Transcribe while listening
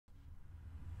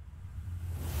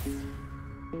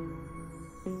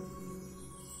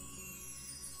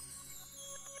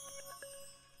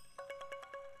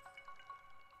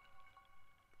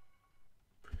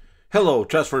Hello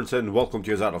chess friends and welcome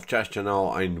to your Out of Chess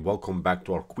channel and welcome back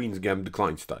to our Queen's Gambit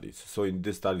decline studies. So in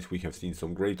these studies we have seen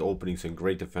some great openings and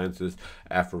great defenses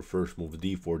after first move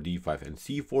d4, d5 and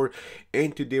c4,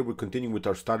 and today we're continuing with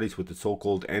our studies with the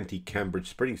so-called anti-Cambridge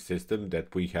Springs system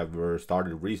that we have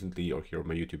started recently or here on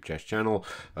my YouTube chess channel.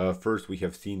 First we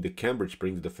have seen the Cambridge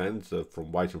Springs defense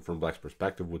from white and from black's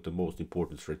perspective with the most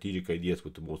important strategic ideas,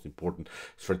 with the most important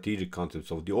strategic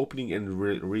concepts of the opening, and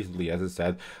recently, as I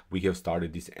said, we have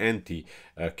started this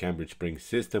Cambridge Springs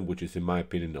system, which is in my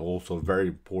opinion also a very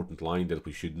important line that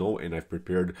we should know, and I've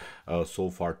prepared so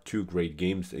far two great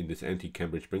games in this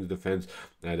anti-Cambridge Springs defense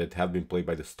that have been played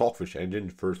by the Stockfish engine.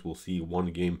 First we'll see one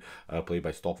game played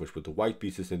by Stockfish with the white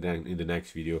pieces, and then in the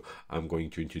next video I'm going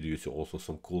to introduce also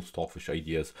some cool Stockfish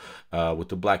ideas with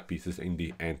the black pieces in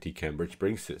the anti-Cambridge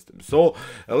Springs system. So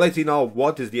let's see now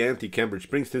what is the anti-Cambridge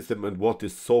Springs system and what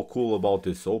is so cool about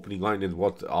this opening line and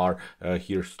what are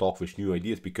here Stockfish new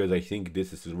ideas, because I think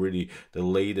this is really the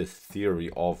latest theory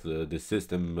of the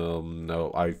system.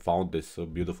 I found this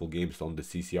beautiful games on the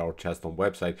CCR Chesston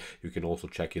website. You can also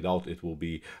check it out. It will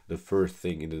be the first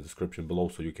thing in the description below,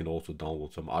 so you can also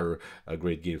download some other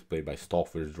great games played by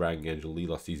Stockfish, Dragon Angel,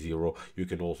 Leela C0. You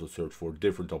can also search for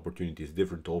different opportunities,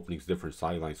 different openings, different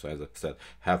sidelines. So as I said,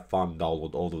 have fun,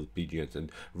 download all those BGNs and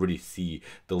really see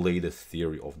the latest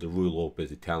theory of the Rui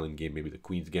Lopez Italian game, maybe the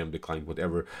Queen's Gambit decline,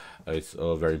 whatever is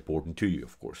very important to you,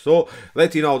 of course. So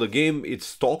let's see now the game. It's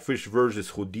Stockfish versus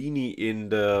Houdini in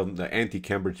the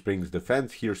anti-Cambridge Springs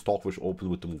defense. Here Stockfish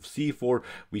opened with the move c4.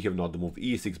 We have now the move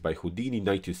e6 by Houdini,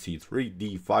 knight to c3,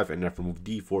 d5, and after move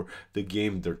d4 the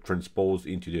game they're transposed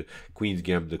into the Queen's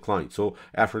Gambit decline. So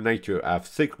after knight to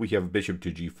f6 we have bishop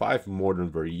to g5,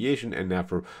 modern variation, and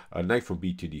after knight from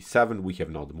b to d7 we have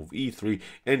now the move e3,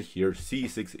 and here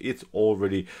c6. It's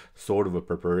already sort of a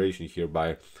preparation here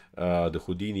by the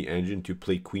Houdini engine to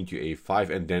play queen to a5,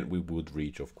 and then we would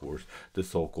reach, of course, the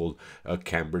so-called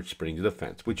Cambridge Springs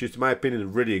defense, which is, in my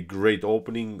opinion, really a great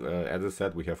opening. As I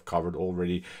said, we have covered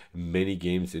already many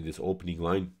games in this opening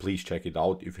line. Please check it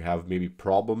out if you have maybe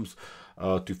problems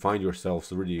to find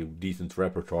yourselves a really decent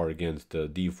repertoire against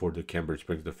d4. The Cambridge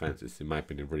Springs defense is, in my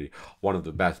opinion, really one of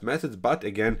the best methods. But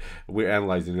again, we're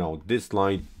analyzing now this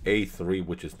line a3,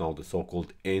 which is now the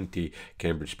so-called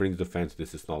anti-Cambridge Springs defense.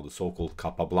 This is now the so-called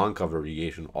Capablanca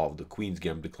variation of the Queen's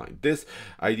Gambit decline. This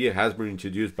idea has been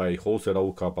introduced by Jose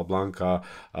Raul Capablanca,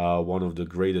 one of the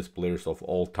greatest players of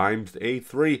all times.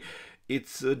 A3,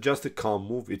 it's just a calm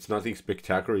move. It's nothing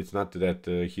spectacular. It's not that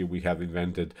here we have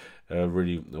invented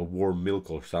really warm milk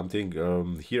or something.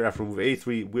 Here after move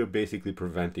a3 we're basically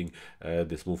preventing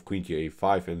this move queen to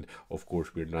a5, and of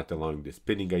course we're not allowing the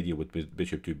spinning idea with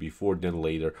bishop to b4. Then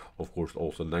later, of course,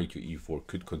 also knight to e4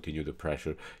 could continue the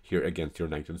pressure here against your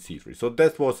knight on c3. So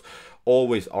that was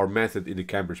always our method in the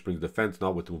Cambridge Springs defense.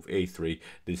 Now with move a3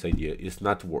 this idea is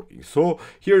not working. So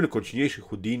here in the continuation,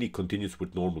 Houdini continues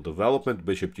with normal development.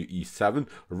 Bishop to e7,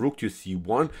 rook to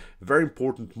c1, very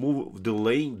important move,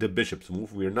 delaying the bishop's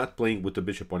move. We are not playing with the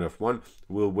bishop on f1.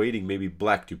 We're waiting maybe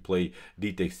black to play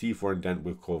d takes c4, and then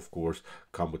we'll of course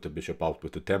come with the bishop out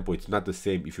with the tempo. It's not the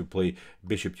same if you play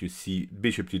bishop to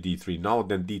d3 now,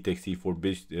 then d takes c4,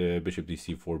 bishop to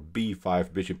c4,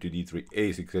 b5, bishop to d3,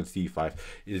 a6 and c5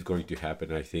 is going to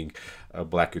happen. I think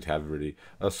black could have really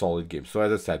a solid game. So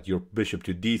as I said, your bishop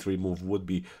to d3 move would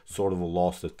be sort of a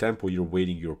loss of tempo. You're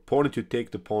waiting your opponent to take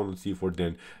the pawn on c4,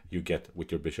 then you get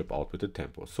with your bishop out with the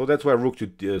tempo. So that's why rook to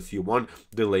c1,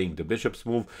 delaying the bishop's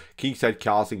move. Kingside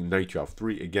castling, knight to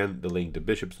f3, again delaying the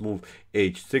bishop's move.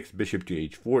 h6, bishop to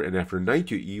h4, and after knight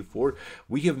to e4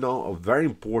 we have now a very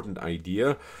important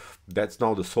idea. That's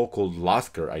now the so-called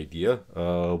Lasker idea.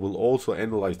 We'll also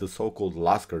analyze the so-called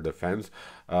Lasker defense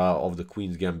of the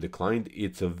Queen's Gambit decline.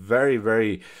 It's a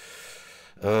very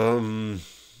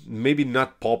maybe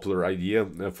not popular idea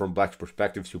from black's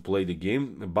perspective to play the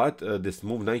game, but this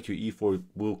move knight to e4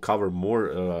 will cover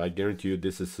more. I guarantee you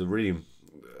this is really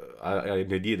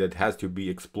an idea that has to be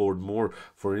explored more.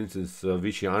 For instance,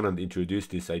 Vishy Anand introduced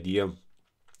this idea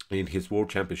in his World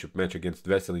Championship match against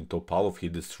Veselin Topalov. He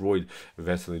destroyed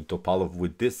Veselin Topalov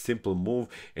with this simple move,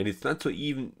 and it's not so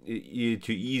even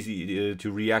too easy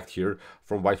to react here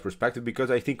from white's perspective, because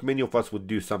I think many of us would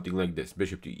do something like this: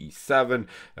 bishop to e7,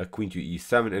 queen to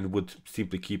e7, and would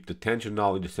simply keep the tension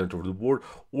now in the center of the board,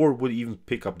 or would even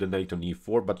pick up the knight on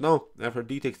e4. But now after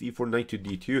d takes e4, knight to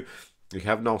d2, we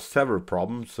have now several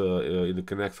problems in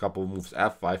the next couple of moves.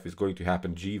 F5 is going to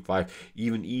happen, G5,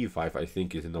 even E5 I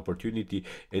think is an opportunity.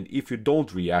 And if you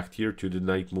don't react here to the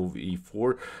knight move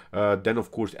E4, then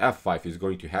of course F5 is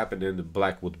going to happen, and the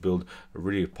black would build a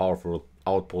really powerful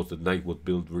outpost. The knight would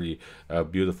build really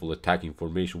beautiful attacking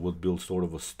formation, would build sort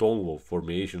of a stonewall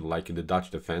formation like in the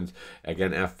Dutch defense.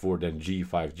 Again, F4, then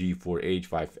G5, G4,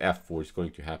 H5, F4 is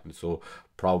going to happen. So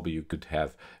probably you could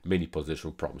have many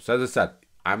positional problems. So as I said,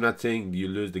 I'm not saying you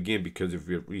lose the game because if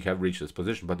we have reached this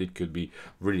position, but it could be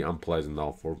really unpleasant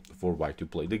now for white to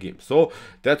play the game. So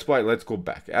that's why let's go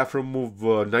back. After move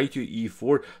knight to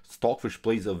e4, Stockfish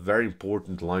plays a very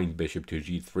important line, bishop to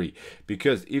g3,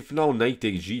 because if now knight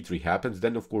takes g3 happens,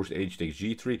 then of course h takes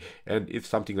g3, and if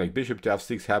something like bishop to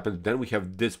f6 happens, then we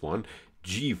have this one.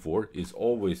 G4 is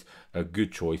always a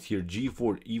good choice here.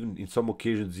 G4, even in some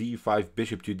occasions, Z5,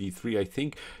 bishop to D3. I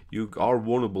think you are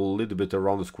vulnerable a little bit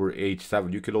around the square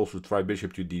H7. You could also try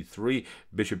bishop to D3,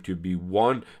 bishop to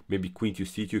B1, maybe queen to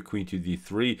C2, queen to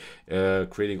D3,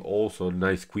 creating also a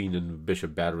nice queen and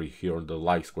bishop battery here on the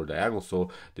like square diagonal.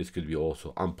 So this could be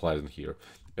also unpleasant here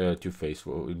to face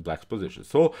in black's position.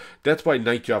 So that's why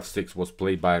knight to F6 was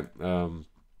played by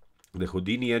the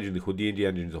Houdini engine. The Houdini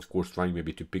engine is of course trying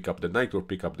maybe to pick up the knight or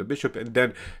pick up the bishop, and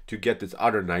then to get this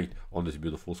other knight on this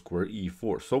beautiful square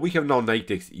e4. So we have now knight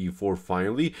takes e4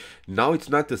 finally. Now it's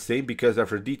not the same because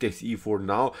after d takes e4,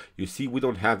 now you see we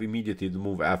don't have immediately the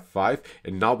move f5,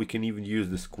 and now we can even use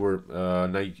the square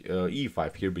knight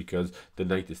e5 here because the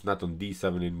knight is not on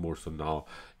d7 anymore. So now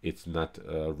it's not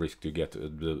a risk to get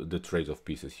the trades of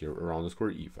pieces here around the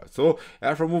square e5. So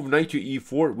after move knight to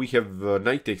e4, we have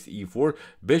knight takes e4,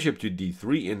 bishop to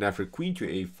d3, and after queen to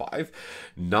a5,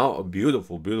 now a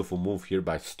beautiful move here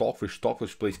by Stockfish.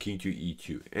 Stockfish plays king to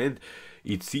e2, and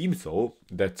it seems so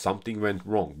that something went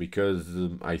wrong, because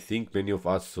I think many of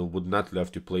us would not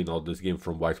love to play now this game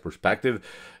from white's perspective,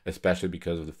 especially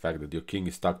because of the fact that your king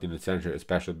is stuck in the center,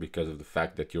 especially because of the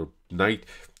fact that your knight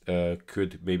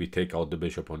could maybe take out the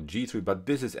bishop on g3. But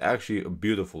this is actually a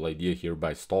beautiful idea here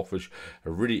by Stockfish,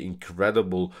 a really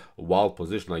incredible wild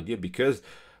position idea, because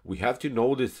we have to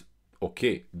notice,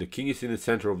 okay, the king is in the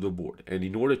center of the board, and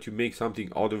in order to make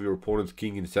something out of your opponent's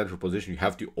king in central position, you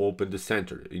have to open the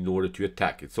center in order to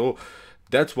attack it. So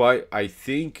that's why I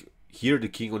think here the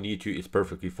king on e2 is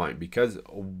perfectly fine, because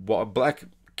black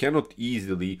cannot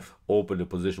easily open the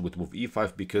position with move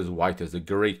e5 because white has a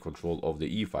great control of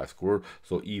the e5 square.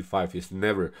 So e5 is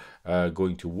never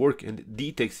going to work, and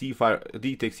d takes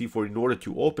e4 in order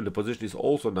to open the position is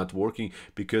also not working,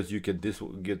 because you can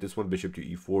get this one bishop to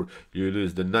e4, you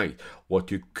lose the knight. What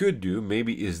you could do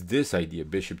maybe is this idea,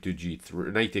 bishop to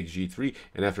g3, knight takes g3,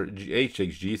 and after h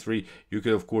takes g3 you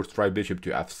could of course try bishop to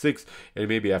f6, and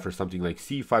maybe after something like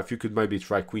c5 you could maybe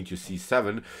try queen to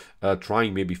c7,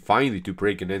 trying maybe finally to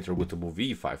break and enter with the move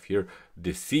e5 here.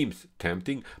 This seems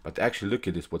tempting, but actually look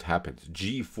at this, what happens.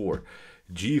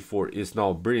 G4 is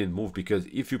now a brilliant move, because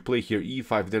if you play here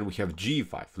e5, then we have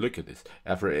g5. Look at this.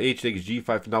 After h takes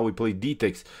g5, now we play d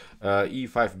takes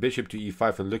e5, bishop to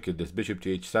e5, and look at this. Bishop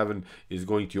to h7 is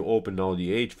going to open now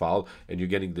the h file, and you're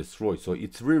getting destroyed. So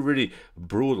it's really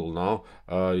brutal now.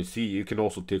 You see, you can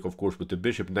also take, of course, with the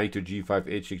bishop, knight to g5,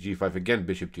 h takes g5, again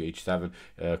bishop to h7,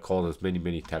 causes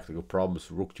many tactical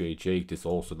problems. Rook to h8 is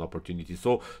also an opportunity.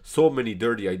 So many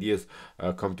dirty ideas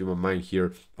come to my mind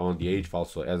here on the h file.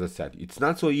 So as I said, it's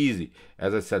not so easy,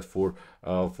 as I said, for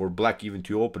black even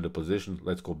to open the position.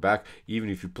 Let's go back. Even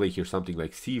if you play here something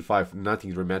like c5,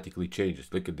 nothing dramatically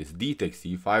changes. Look at this, d takes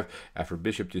c5, after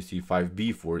bishop to c5,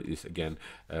 b4 is again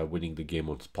winning the game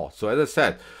on spot. So as I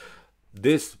said,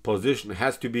 this position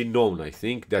has to be known. I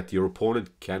think that your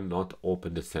opponent cannot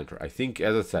open the center. I think,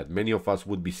 as I said, many of us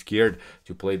would be scared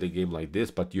to play the game like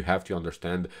this, but you have to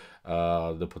understand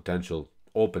the potential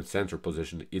open center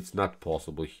position. It's not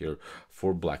possible here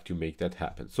for black to make that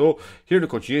happen. So here the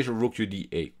continuation, rook to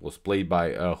d8 was played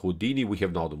by Houdini. We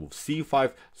have now the move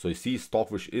c5. So you see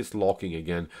Stockfish is locking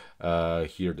again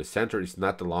here. The center is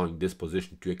not allowing this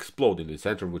position to explode in the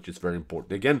center, which is very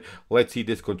important. Again, let's see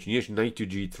this continuation, knight to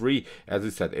g3. As I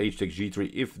said, h takes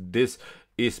g3. If this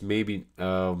is maybe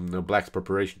black's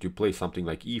preparation to play something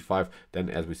like e5, then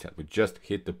as we said, we just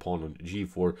hit the pawn on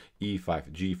g4,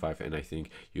 e5, g5, and I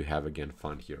think you have again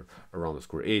fun here around the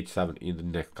square h7. In the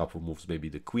next couple of moves, maybe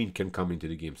the queen can come into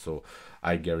the game. So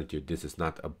I guarantee you this is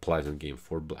not a pleasant game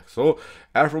for black. So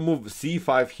after move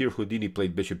c5 here, Houdini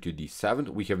played bishop to d7.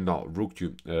 We have now rook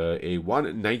to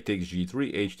a1, knight takes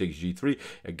g3, h takes g3,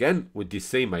 again with the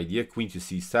same idea, queen to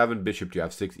c7, bishop to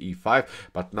f6, e5,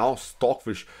 but now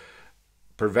Stockfish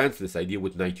prevents this idea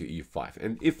with knight to e5.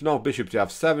 And if now bishop to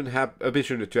f7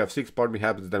 bishop to f6 pardon me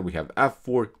happens, then we have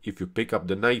f4. If you pick up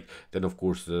the knight, then of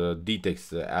course d takes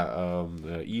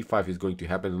e5 is going to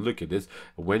happen. Look at this.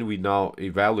 When we now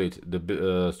evaluate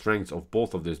the strengths of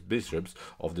both of these bishops,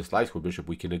 of this light square bishop,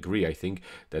 we can agree, I think,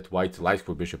 that white's light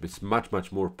square bishop is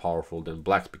much more powerful than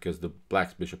black's, because the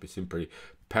black's bishop is simply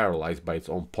paralyzed by its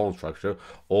own pawn structure.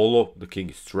 Although the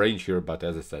king is strange here, but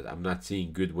as I said, I'm not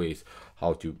seeing good ways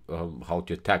how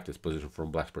to attack this position from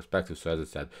black's perspective. So as I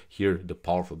said, here the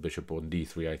powerful bishop on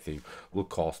d3, I think, will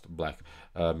cost black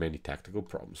many tactical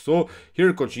problems. So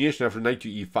here continuation after knight to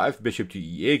e5, bishop to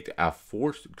e8,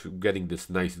 f4, getting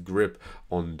this nice grip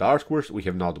on dark squares. We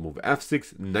have now the move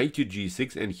f6, knight to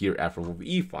g6, and here after move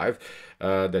e5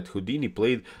 that Houdini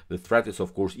played, the threat is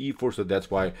of course e4. So that's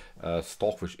why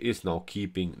Stockfish is now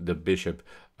keeping the bishop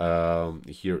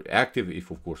here active. If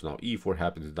of course now e4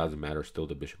 happens, it doesn't matter, still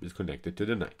the bishop is connected to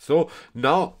the knight. So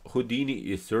now Houdini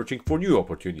is searching for new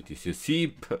opportunities. You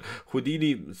see,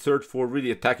 Houdini searched for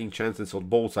really attacking chances on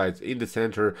both sides, in the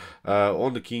center,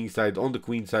 on the king side, on the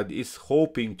queen side, is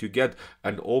hoping to get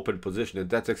an open position. And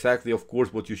that's exactly of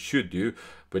course what you should do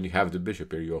when you have the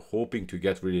bishop here. You're hoping to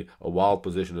get really a wild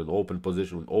position, an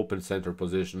open center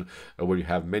position, where you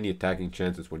have many attacking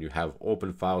chances, when you have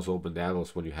open files, open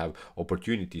angles, when you have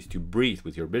opportunities to breathe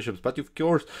with your bishops. But of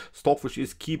course Stockfish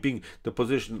is keeping the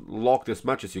position locked as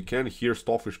much as you can. Here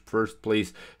Stockfish first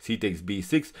plays c takes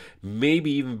b6,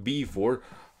 maybe even b4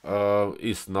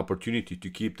 is an opportunity to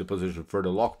keep the position further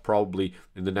locked. Probably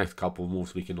in the next couple of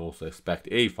moves we can also expect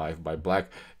a5 by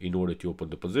black in order to open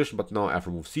the position. But now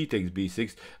after move c takes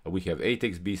b6, we have a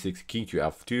takes b6, king to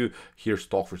f2. Here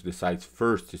Stockfish decides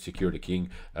first to secure the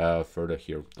king further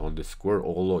here on the square,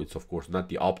 although it's of course not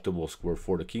the optimal square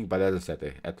for the king. But as I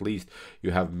said, at least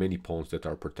you have many pawns that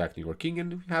are protecting your king.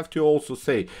 And we have to also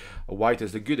say white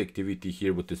has a good activity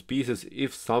here with these pieces.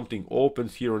 If something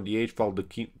opens here on the h file,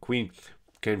 the queen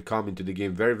can come into the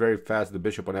game very fast. The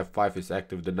bishop on f5 is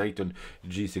active, the knight on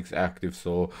g6 active,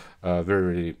 so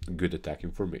very good attacking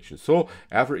formation. So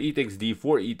after e takes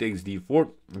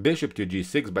d4, bishop to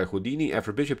g6 by Houdini.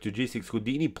 After bishop to g6,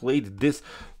 Houdini played this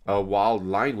wild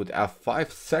line with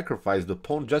f5, sacrificed the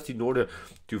pawn just in order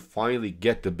to finally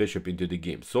get the bishop into the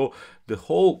game. So the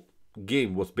whole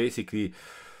game was basically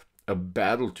a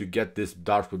battle to get this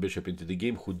dark square bishop into the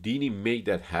game. Houdini made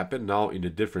that happen now in a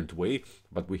different way,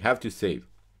 but we have to say,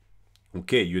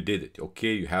 okay, you did it.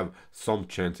 Okay, you have some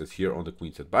chances here on the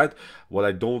queen side. But what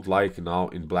I don't like now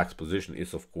in black's position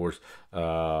is of course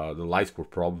the light square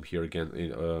problem here again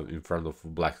in front of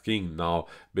black's king. Now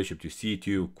bishop to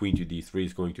c2, queen to d3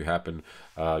 is going to happen.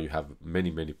 You have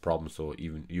many problems, so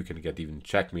even you can get even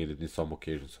checkmated in some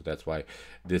occasions. So that's why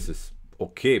this is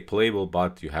okay, playable,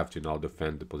 but you have to now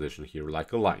defend the position here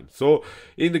like a lion. So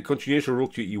in the continuation,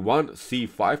 rook to e1,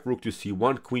 c5, rook to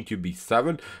c1, queen to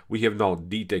b7. We have now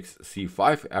d takes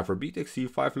c5. After b takes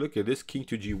c5, look at this, king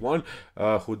to g1.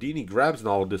 Houdini grabs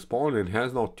now this pawn and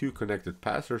has now two connected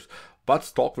passers. But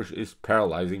Stockfish is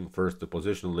paralyzing first the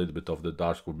position a little bit of the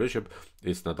dark square bishop.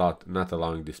 It's not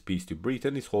allowing this piece to breathe,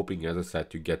 and is hoping, as I said,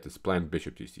 to get this planned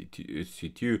bishop to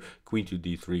c2, queen to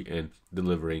d3, and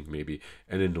delivering maybe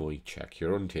an annoying check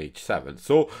here on h7.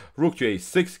 So rook to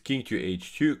a6, king to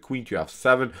h2, queen to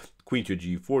f7, queen to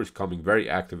g4 is coming very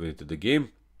active into the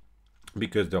game,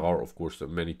 because there are of course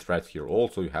many threats here.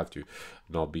 Also, you have to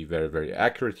now be very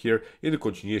accurate here. In the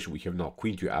continuation, we have now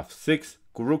queen to f6,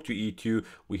 rook to e2,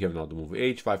 we have now the move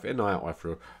h5, and now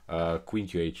after queen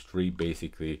to h3,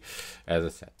 basically, as I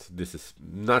said, this is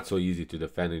not so easy to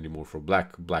defend anymore for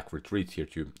black. Black retreats here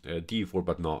to d4,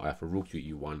 but now after rook to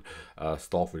e1,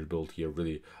 Stockfish built here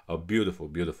really a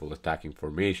beautiful attacking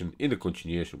formation. In the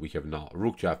continuation, we have now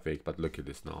rook to f8, but look at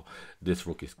this now, this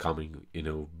rook is coming in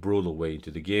a brutal way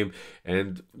into the game,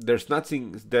 and there's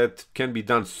nothing that can be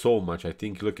done so much. I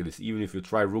think, look at this, even if you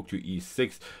try rook to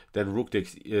e6, then rook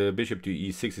takes bishop to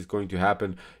e6 is going to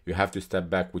happen. You have to step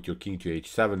back with your king to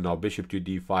h7. Now bishop to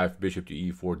d5, bishop to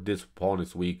e4. This pawn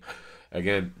is weak.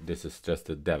 Again, this is just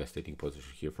a devastating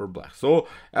position here for black. So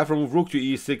after move rook to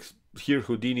e6, here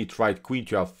Houdini tried queen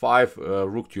to f5,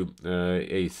 rook to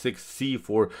a6,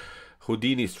 c4.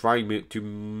 Houdini is trying to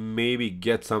maybe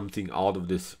get something out of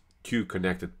this two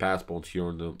connected pass pawns here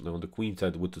on the queen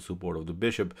side with the support of the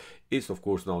bishop. Is of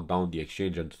course now down the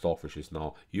exchange, and Stockfish is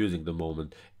now using the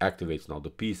moment, activates now the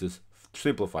pieces,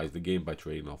 simplifies the game by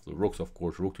trading off the rooks. Of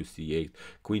course, rook to c8,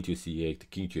 queen to c8,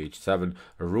 king to h7,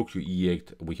 rook to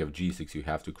e8. We have g6. You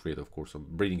have to create, of course, some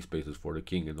breathing spaces for the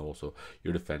king, and also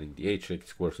you're defending the h6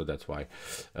 square, so that's why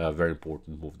very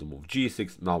important move, the move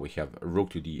g6. Now we have rook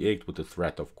to d8 with the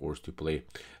threat, of course, to play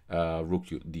rook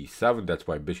to d7. That's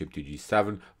why bishop to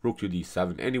g7, rook to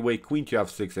d7 anyway, queen to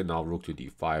f6, and now rook to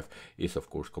d5 is of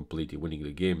course completely winning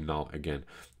the game. Now again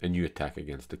a new attack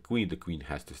against the queen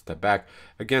has to step back.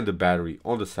 Again the battery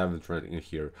on the 7th rank, and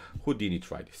here Houdini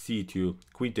tried c2,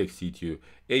 queen takes c2,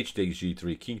 h takes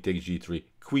g3, king takes g3,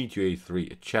 queen to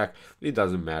a3, a check. It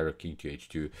doesn't matter, king to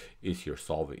h2 is here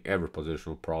solving every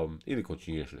positional problem. In the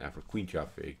continuation after queen to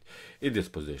f8, in this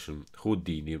position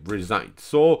Houdini resigned.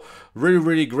 So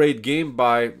really great game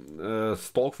by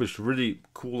Stockfish. Really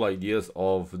cool ideas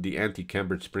of the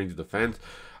anti-Cambridge Springs defense.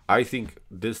 I think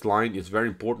this line is very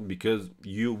important because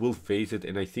you will face it,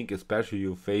 and I think especially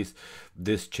you face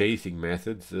this chasing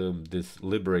methods, this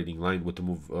liberating line with the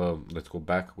move, let's go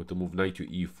back, with the move knight to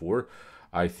e4.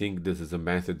 I think this is a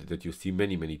method that you see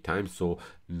many times. So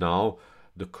now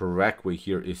the correct way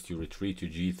here is to retreat to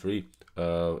g3,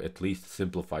 at least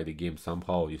simplify the game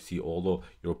somehow. You see, although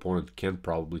your opponent can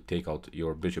probably take out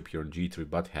your bishop here on g3,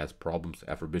 but has problems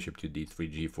after bishop to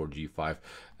d3, g4, g5,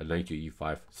 knight to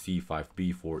e5, c5,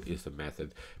 b4 is the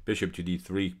method. Bishop to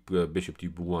d3, bishop to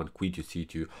b1, queen to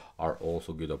c2 are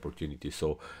also good opportunities.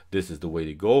 So this is the way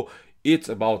to go. It's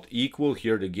about equal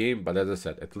here the game, but as I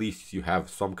said, at least you have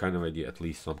some kind of idea, at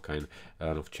least some kind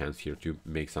of chance here to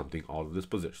make something out of this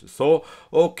position. So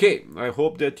okay, I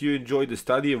hope that you enjoyed the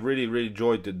study. I really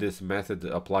enjoyed this method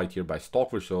applied here by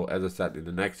Stockfish. So as I said, in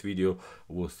the next video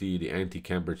we'll see the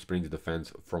anti-Cambridge Springs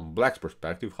defense from Black's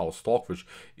perspective, how Stockfish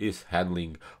is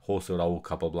handling Jose Raul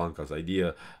Capablanca's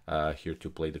idea here to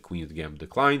play the Queen's Gambit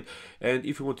decline. And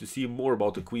if you want to see more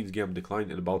about the Queen's Gambit decline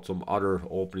and about some other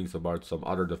openings, about some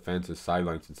other defenses,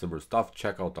 sidelines and similar stuff,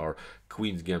 check out our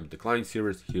Queen's Gambit decline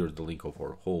series. Here's the link of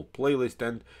our whole playlist,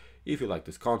 and if you like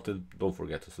this content, don't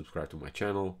forget to subscribe to my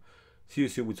channel. See you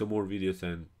soon with some more videos,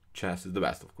 and chess is the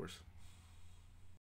best, of course.